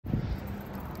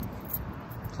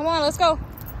Come on, let's go.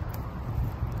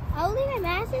 I'll leave my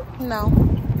mask in. No.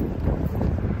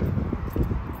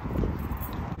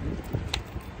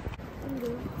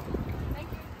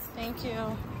 Thank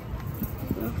you.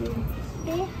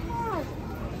 They have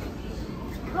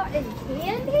cotton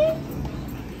candy?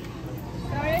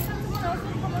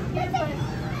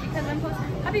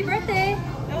 Happy birthday!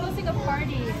 I'm hosting a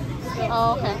party.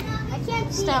 Oh, okay. I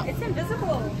can't see Stop. It's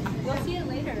invisible. You'll see it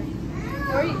later.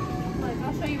 Or you, look,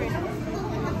 I'll show you right now.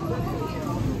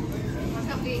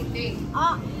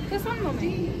 Just one moment.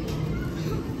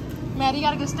 Maddie, you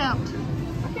gotta get stamped.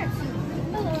 Okay.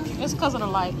 Hello. It's because of the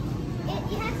light.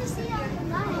 You have to see it on the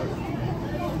light.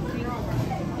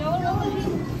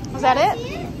 Is that it?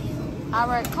 All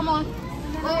right, come on.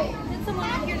 Wait, did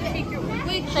someone here to take your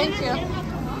wait, Thank you.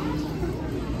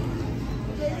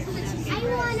 I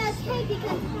want a cake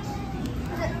because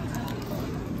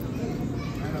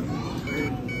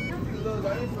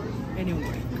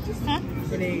Anyway. Huh?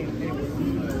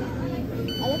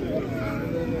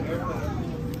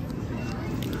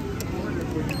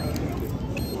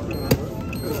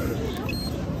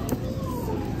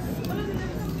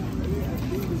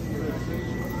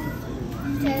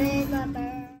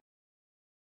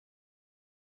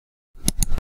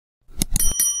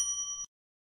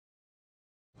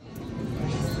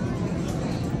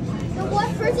 the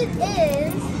one person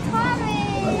is Tommy.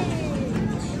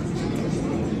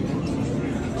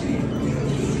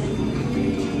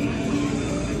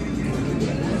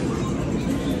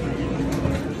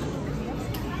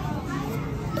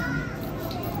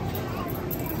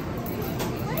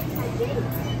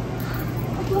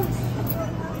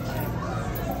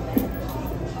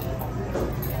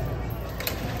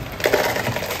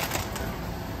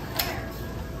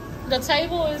 The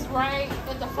table is right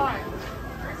at the front.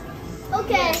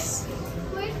 Okay. Yes.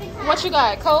 Where's the cup? What you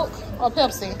got, Coke or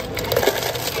Pepsi?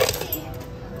 Pepsi.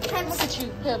 Look Pepsi. at you,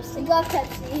 I Pepsi. got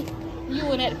Pepsi. You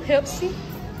and that Pepsi?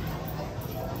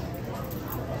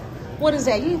 What is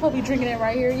that? You ain't supposed to be drinking it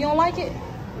right here. You don't like it?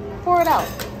 Pour it out.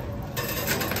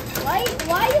 Why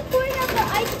are you pouring out the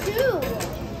ice too?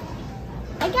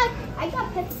 I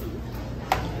got Pepsi.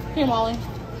 Here, Molly.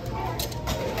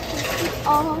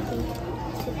 Oh.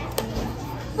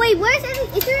 Wait, where's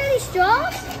any? Is there any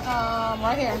straws?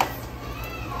 Right here.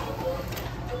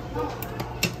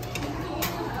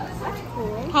 That's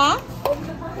cool. Huh?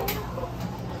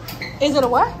 Is it a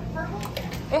what?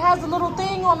 It has a little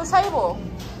thing on the table.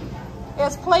 It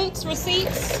has plates,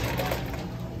 receipts.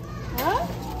 Huh?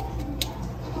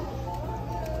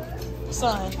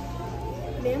 Son,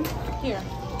 Ma'am? here.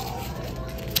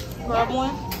 Grab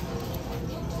one.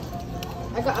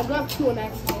 I got two on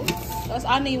accident.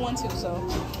 I need one too, so.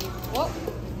 Well,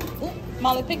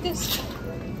 Molly, pick this.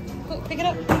 Pick it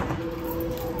up.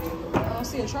 I don't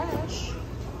see a trash.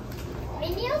 My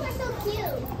nails are so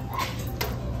cute.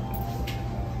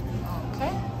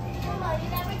 Okay. Mama, you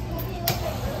never told me it was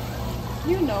your birthday.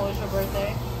 You know it's your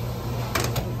birthday.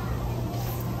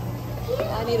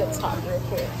 I need a top real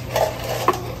quick.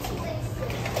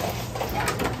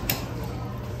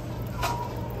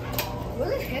 Where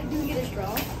the heck do you get a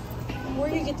straw? Where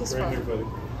do you get this from? Here, buddy.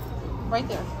 Right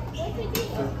there.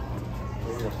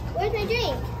 Where's my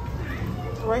drink?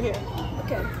 Right here.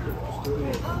 Okay.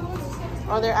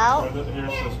 Are they out? Here's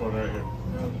this one right here.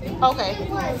 Okay.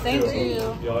 Thank you.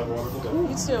 Y'all have a wonderful day.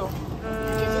 You too.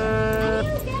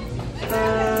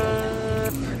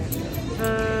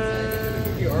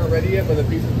 You aren't ready yet, but the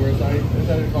pieces were assigned.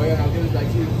 Instead of calling, I'll give it back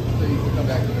to you so you can come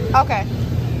back to it. Okay.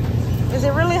 Is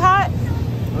it really hot?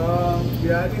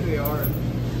 Yeah, I think they are.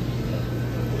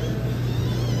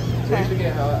 They Okay. usually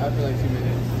get hot after like 2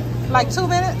 minutes. Like 2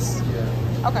 minutes?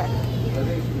 Yeah. Okay. I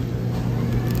think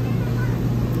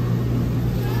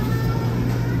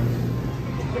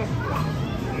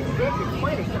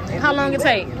How long it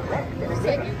take?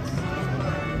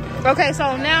 Okay,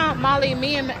 so now Molly,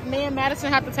 me and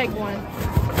Madison have to take one.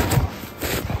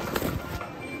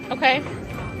 Okay.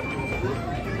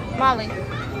 Molly.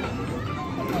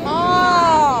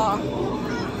 Oh.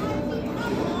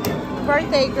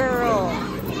 Birthday girl.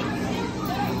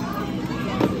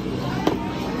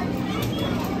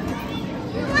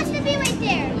 Who wants to be right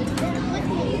there? Who's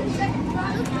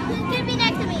gonna be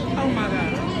next to me? Oh my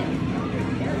God.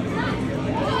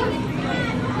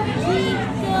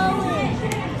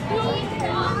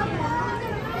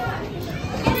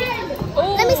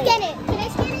 Let me scan it. Can I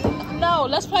scan it? No,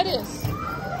 let's play this.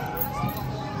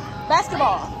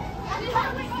 Basketball.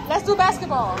 Let's do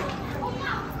basketball. No,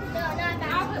 not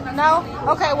basketball. No?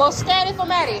 Okay, well, scan it for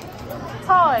Maddie.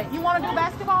 Todd, you want to do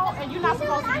basketball? And you're not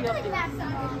supposed to be up there.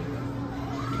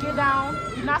 Get down.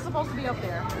 You're not supposed to be up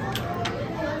there.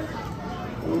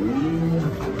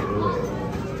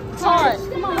 Todd,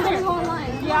 come on here.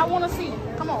 Yeah, I want to see.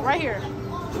 Come on, right here.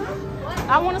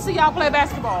 I want to see y'all play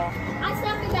basketball. I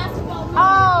suck at basketball.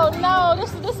 Oh no,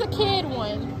 this is a kid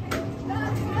one.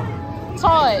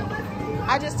 Todd,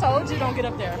 I just told you don't get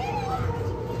up there.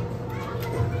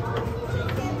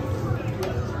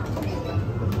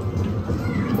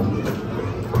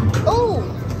 Ooh.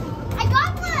 I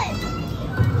got one.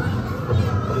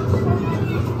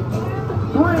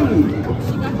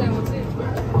 She got that one too.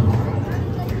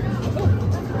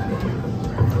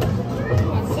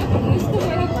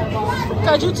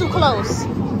 Cause you too close.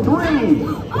 Oh,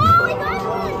 I got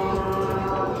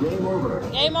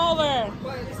one. Game over.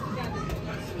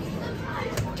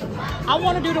 I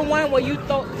want to do the one where you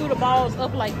throw the balls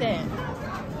up like that,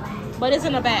 but it's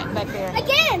in the back there.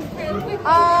 Again.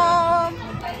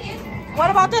 What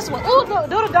about this one? Ooh,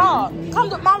 do the dog. Come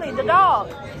to Molly, the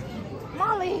dog.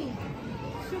 Molly.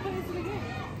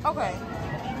 Okay.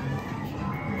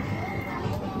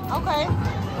 Okay.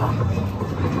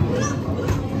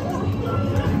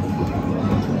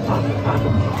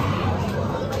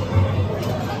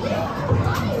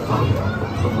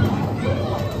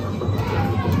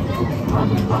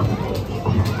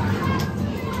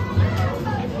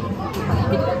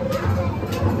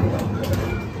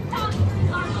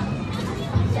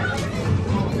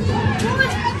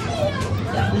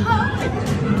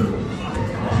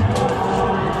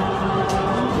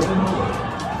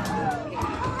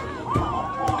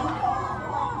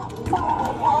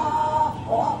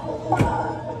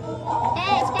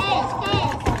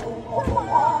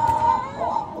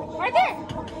 Right there.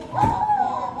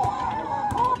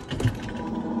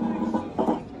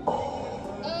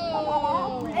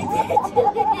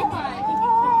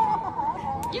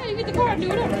 Yeah, you get the card, do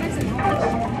whatever.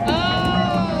 Oh,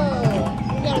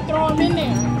 you gotta throw them in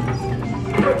there,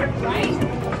 right?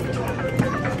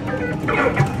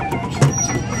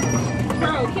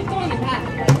 Bro, keep going it back.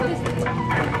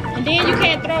 And then you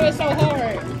can't throw it so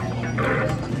hard.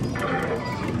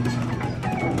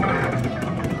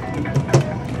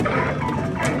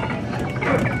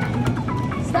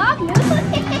 Stop moving.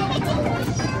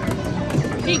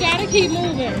 He gotta keep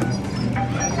moving.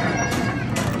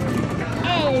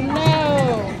 Oh no.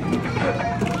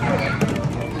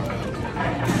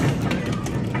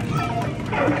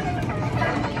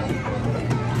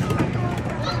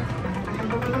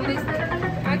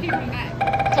 I'll keep him back.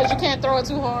 Cause you can't throw it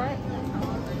too hard.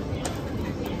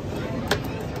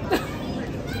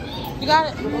 You got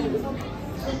it?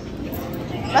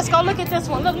 Let's go look at this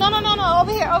one. Look, no.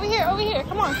 Over here.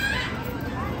 Come on.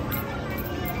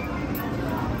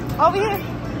 Over here.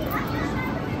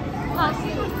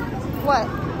 What?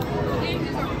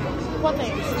 What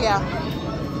things? Yeah.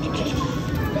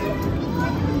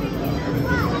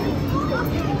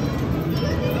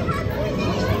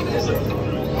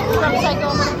 You want to take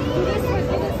over?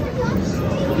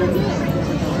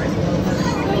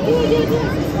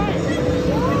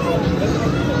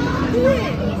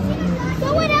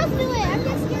 Someone else do it. I'm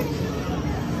just scared.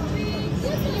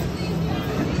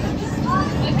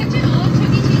 Attention all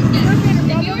Chuck E. Cheese guests.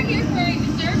 If you are here for a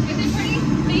dessert visit party,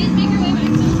 please make your way back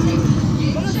to the table.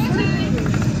 It's showtime.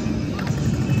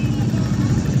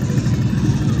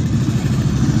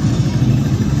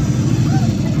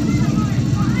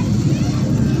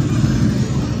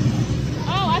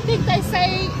 Oh, I think they say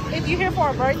if you're here for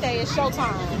a birthday, it's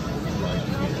showtime.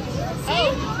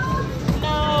 Oh,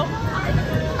 no.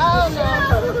 Oh, no.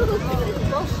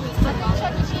 I think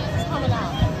Chuck E. Cheese is coming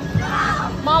out.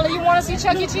 Molly, you want to see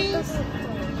Chuck E. Cheese?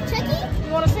 Chucky?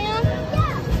 You want to see him?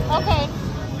 Yeah. Okay.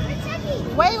 Chucky.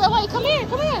 Wait. Come here.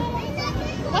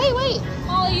 Wait.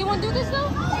 Molly, you want to do this though?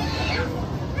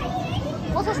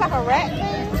 What's this, like a rat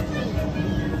thing?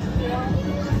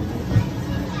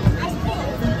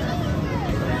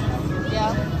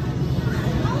 Yeah.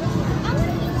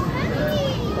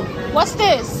 What's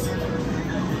this?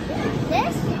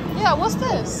 This? Yeah, what's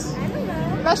this? I don't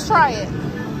know. Let's try it.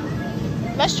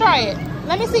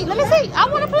 Let me see. I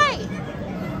want to play.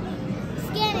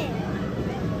 Scan it.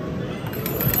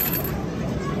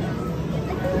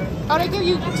 Oh, they give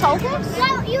you tokens?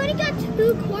 Well, you only got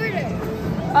 2 quarters.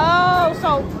 Oh,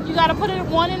 so you got to put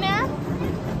one in there?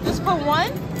 Just put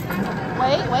one?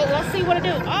 Wait, let's see what it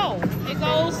do. Oh, it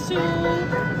goes to...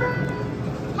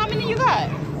 How many you got?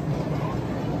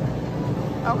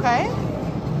 Okay.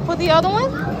 Put the other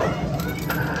one?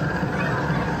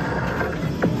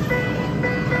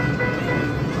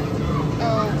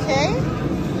 Okay.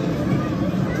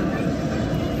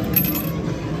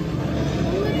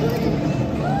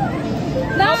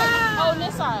 No! Oh,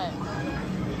 this side.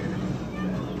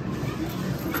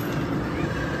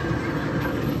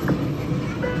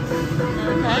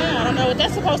 what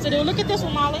that's supposed to do. Look at this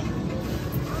one, Molly.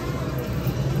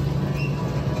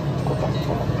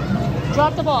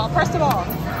 Drop the ball. Press the ball.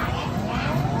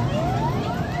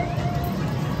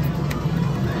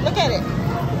 Look at it.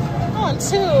 1, 2.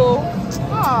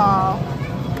 Aww.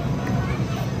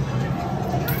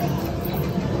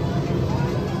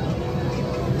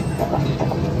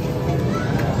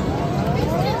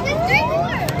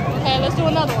 Okay, let's do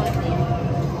another one.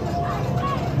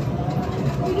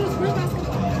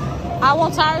 I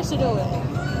want Tyrus to do it.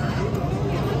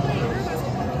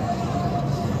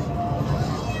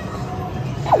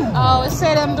 Oh, it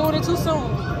said I'm doing it too soon.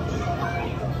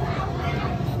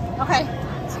 Okay.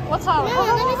 What's Tyrus? Hold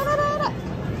on.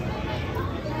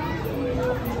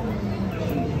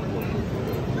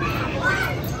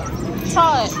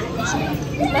 Todd,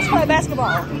 let's play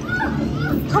basketball.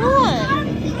 Come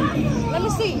on. Let me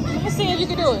see. Let me see if you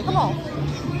can do it. Come on.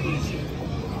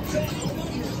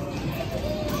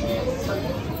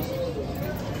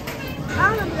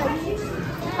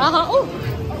 Ooh.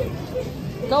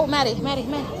 Go, Maddie.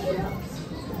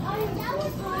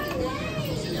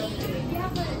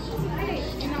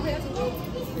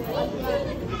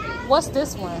 What's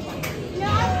this one? No,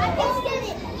 I just did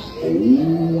it.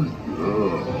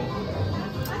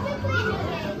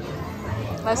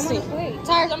 Let's see.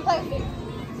 Tyrus, I'm playing.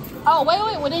 Oh, wait.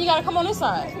 Well, then you gotta come on this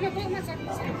side.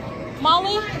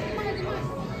 Molly?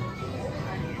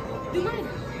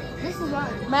 This is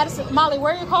one. Madison, Molly,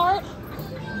 where your card?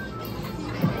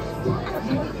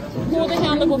 Pull the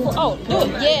handle before. Oh, do it.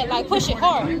 Yeah, like push it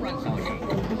hard.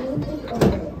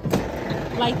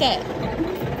 Like that.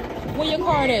 Where your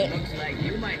card at?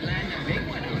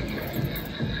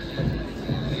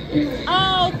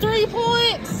 Oh, 3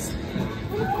 points.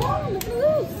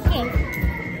 Yeah.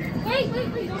 Wait,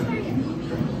 don't start it.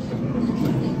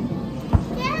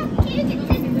 Yeah, can you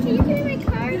give me my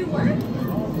card?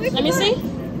 Let me see.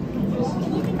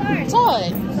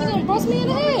 Todd, you're gonna bust me in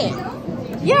the head.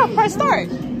 Yeah, press start.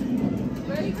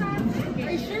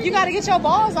 You gotta get your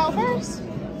balls out first.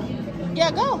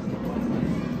 Yeah, go.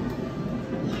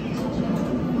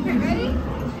 Ready?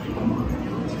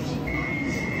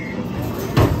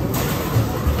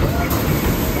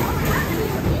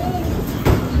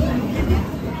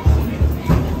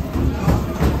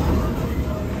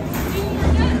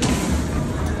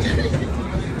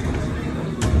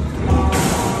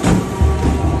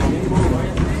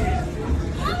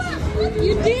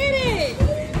 You did it!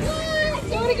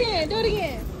 Do it again, do it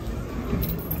again.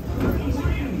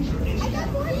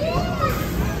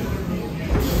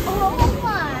 Oh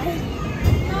my.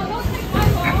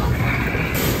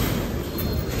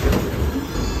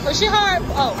 Push it hard.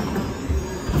 Oh.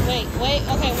 Wait.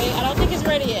 Okay, wait. I don't think it's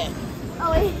ready yet.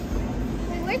 Oh wait.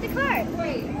 Where's the card?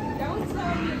 Wait, don't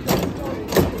tell me.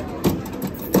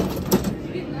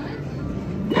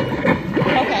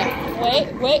 Okay.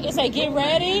 Wait. It say get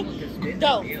ready.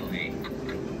 Go.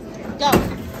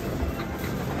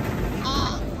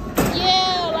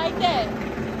 Yeah, like that.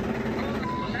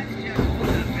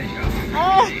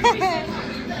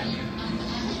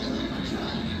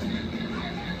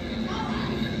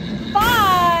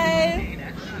 Five.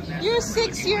 You're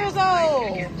 6 years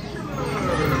old.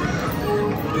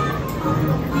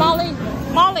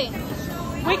 Molly,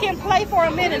 we can play for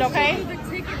a minute, okay?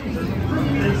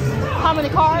 How many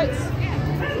cards?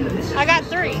 I got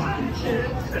 3.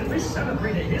 We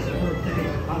celebrated his birthday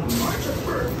on March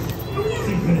 1st.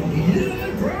 Yeah, I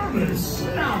promise.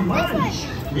 Now lunch.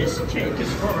 This cake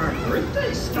is for our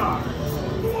birthday star.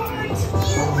 What?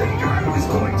 You think I was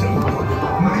going to?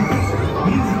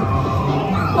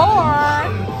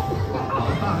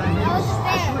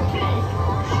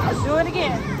 Do it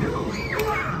again.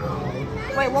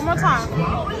 Wait, one more time.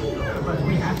 But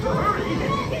we have to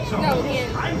hurry. So No,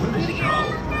 again. time for the show.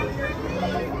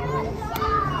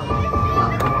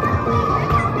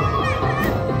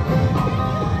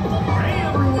 Hey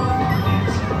everyone,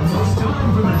 it's almost time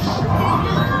for the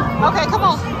show. Okay, come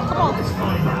on. Let's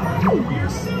find out who we're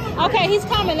celebrating. Okay, he's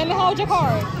coming. Let me hold your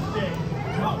card.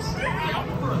 Come stand up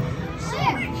for it.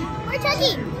 Where's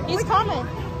Chucky? He's coming.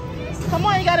 Come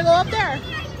on, you gotta go up there.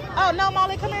 Oh, no,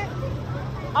 Molly, come here.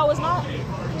 Oh, it's not?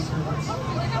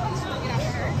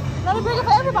 Let me bring it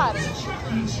for everybody.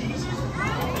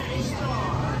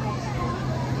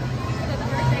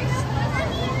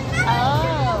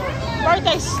 Oh,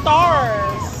 birthday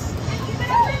stars.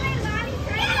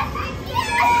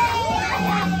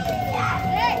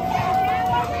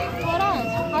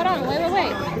 Hold on,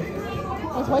 wait.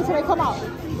 Let's wait till they come out.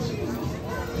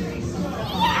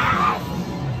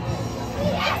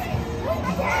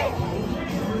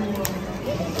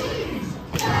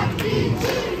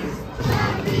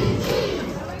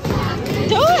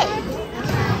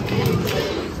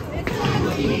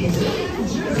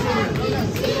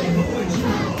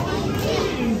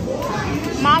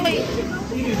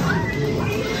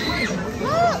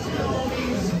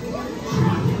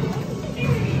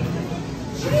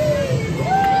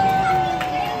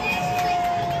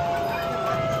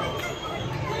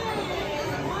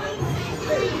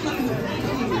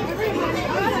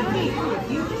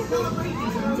 celebrate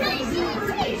these amazing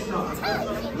birthday stars.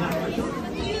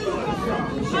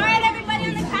 All right, everybody,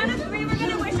 on the count of 3, we're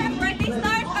gonna wish our birthday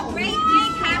stars a great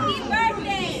big happy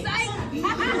birthday.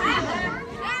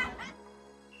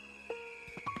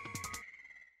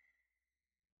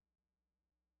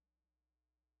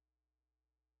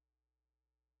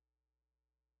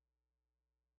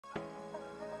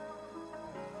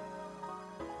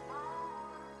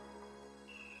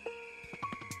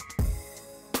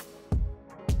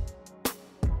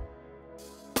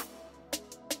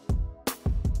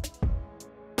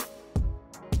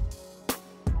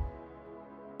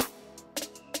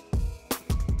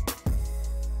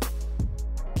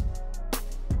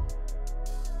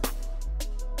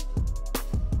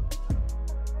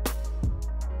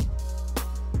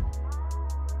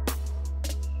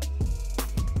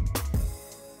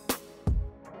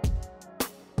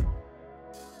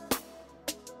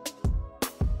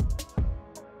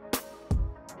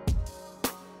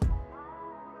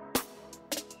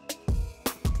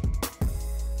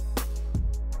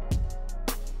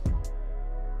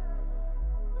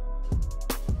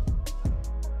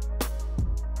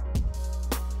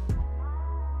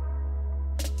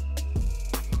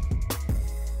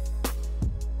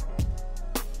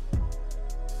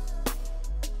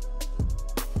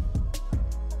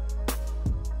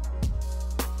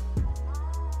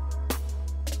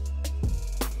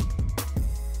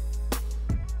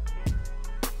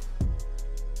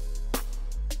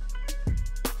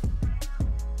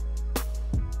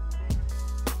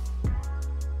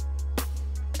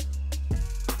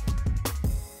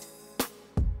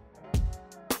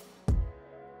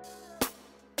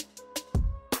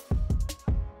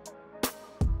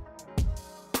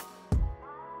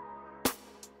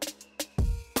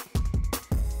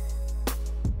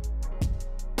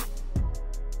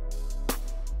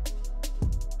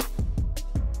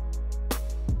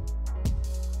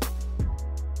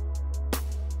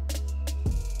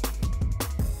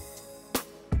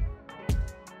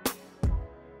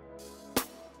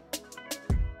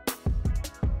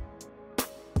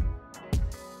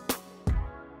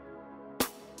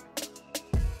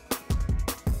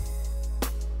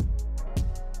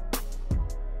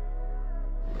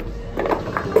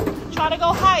 Try to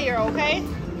go higher, okay?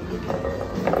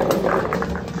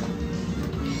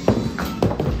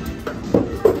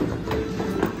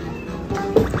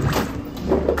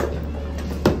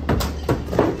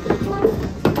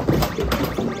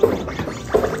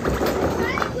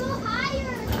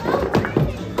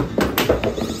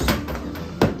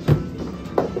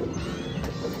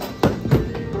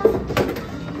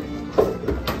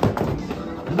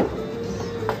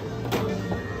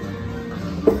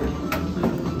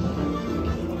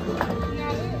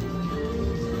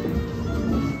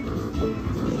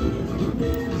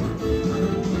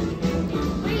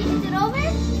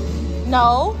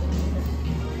 No.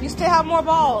 You still have more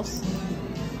balls.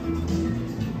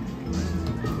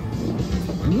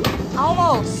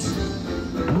 Almost.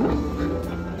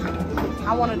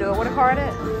 I want to do it. Where the card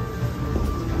at?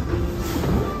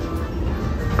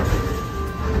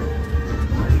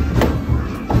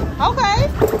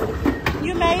 Okay.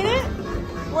 You made it.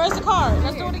 Where's the card?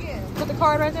 Let's do it again. Put the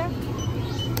card right there.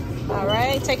 All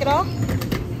right. Take it off.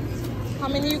 How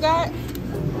many you got?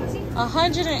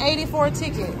 184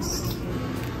 tickets.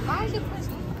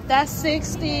 That's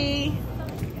 60. This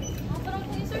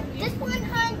 100, this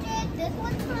 100, this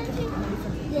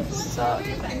 100. So,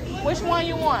 which one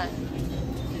you want?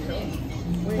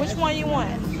 Which one you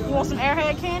want? You want some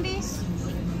Airhead candies?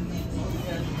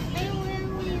 I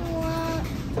really want.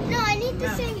 No, I need the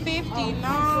same.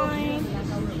 59.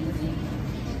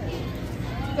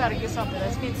 You gotta get something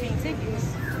that's 15 tickets.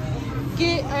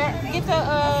 Get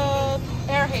the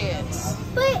Airheads.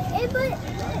 But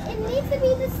it needs to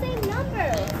be the same number.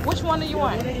 Which one do you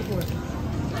want? 184.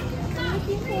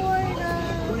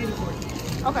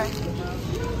 Okay.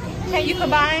 Can you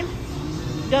combine?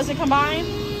 Does it combine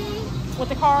with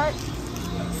the card?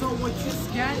 So what you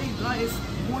scan and got is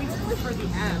points for the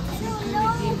app. So you can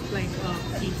redeem like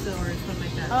pizza or stuff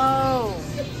like that. Oh.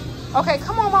 Okay,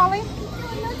 come on, Molly.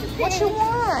 What you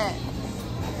want?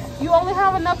 You only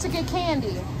have enough to get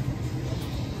candy.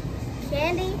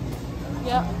 Candy?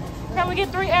 Yep. Can we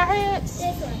get 3 Airheads?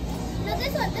 This one. No,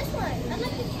 this one, this one. I'm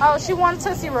like Oh, she wants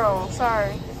Tootsie Roll.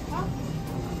 Sorry.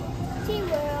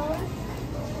 T-roll.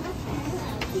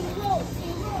 T-roll.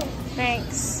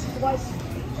 Thanks.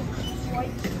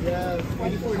 Yeah,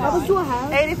 84. How much do I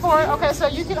have? 84. Okay, so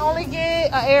you can only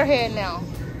get an Airhead now.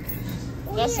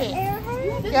 That's it.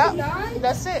 Airhead? Yep.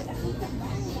 That's it.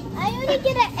 I only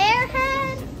get an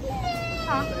airhead.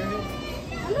 Huh?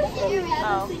 I'm not sure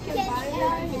Oh. if we can buy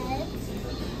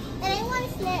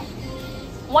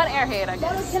One airhead, I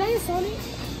guess. Can I get Sony?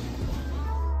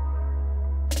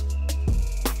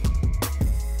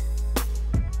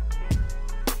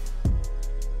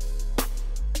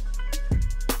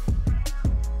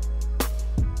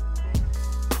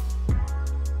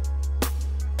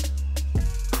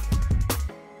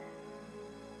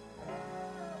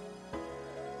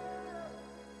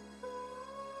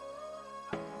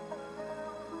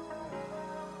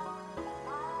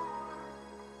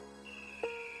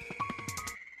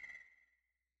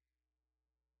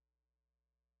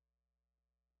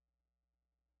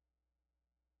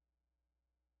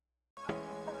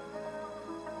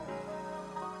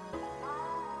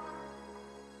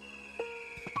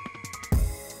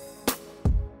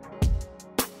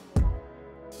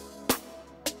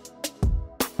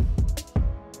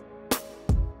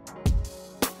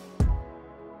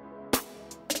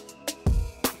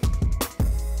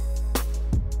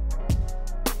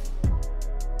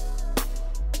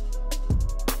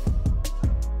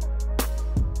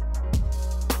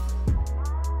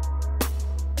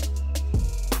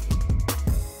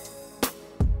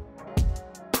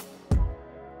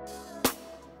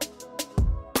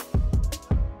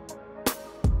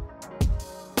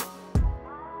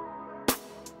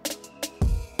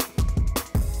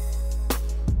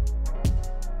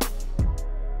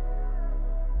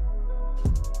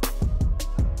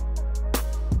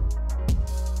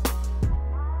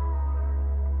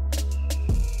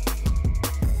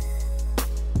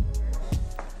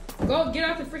 Go get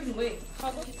out the freaking way.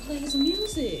 Play some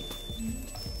music.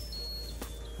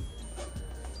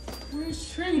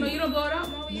 Where's Trim? No, you don't blow it out,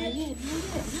 Molly. Not yet.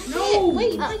 No.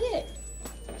 Wait, not yet.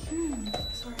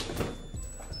 Sorry.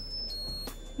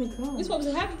 We're supposed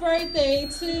to say happy birthday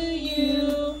to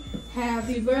you.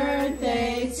 Happy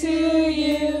birthday to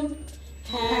you.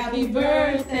 Happy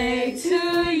birthday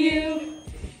to you.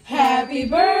 Happy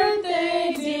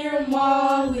birthday, dear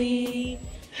Molly.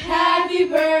 Happy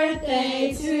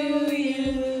birthday to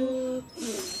you.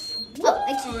 Oh,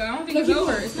 Oh, I don't think it's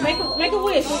over. It's not. Make a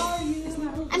wish.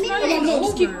 I mean,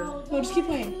 Just keep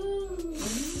playing.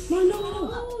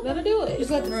 No. Let her do it.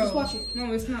 Just watch it.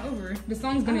 No, it's not over. The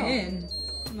song's gonna end.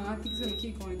 No, I think it's gonna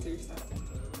keep going through stuff.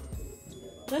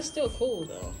 That's still cool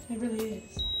though. It really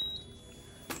is.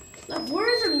 like,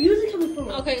 where is the music coming from?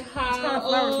 Okay, called a how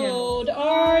flower candle. old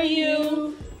are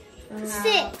you?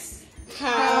 6.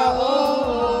 How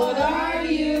old are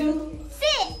you?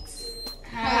 6.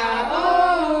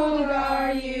 How old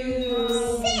are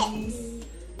you?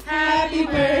 6. Happy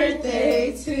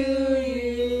birthday to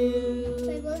you. Can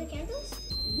I blow the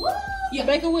candles? Yeah,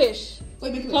 make a wish.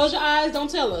 Wait, make a Close your eyes, don't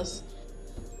tell us.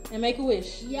 And make a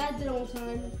wish. Yeah, I did it one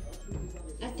time.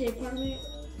 At the apartment.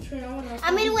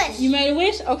 I made a wish. You made a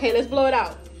wish? Okay, let's blow it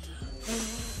out.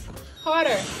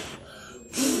 Harder.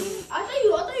 I thought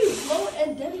you blow it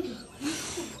and then you just.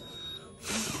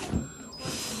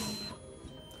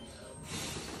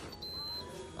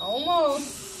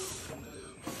 Almost.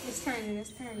 It's turning.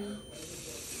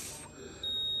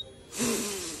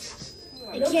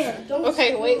 I can't. Don't.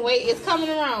 Okay, wait. It's coming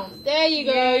around. There you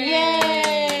go.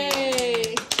 Yay!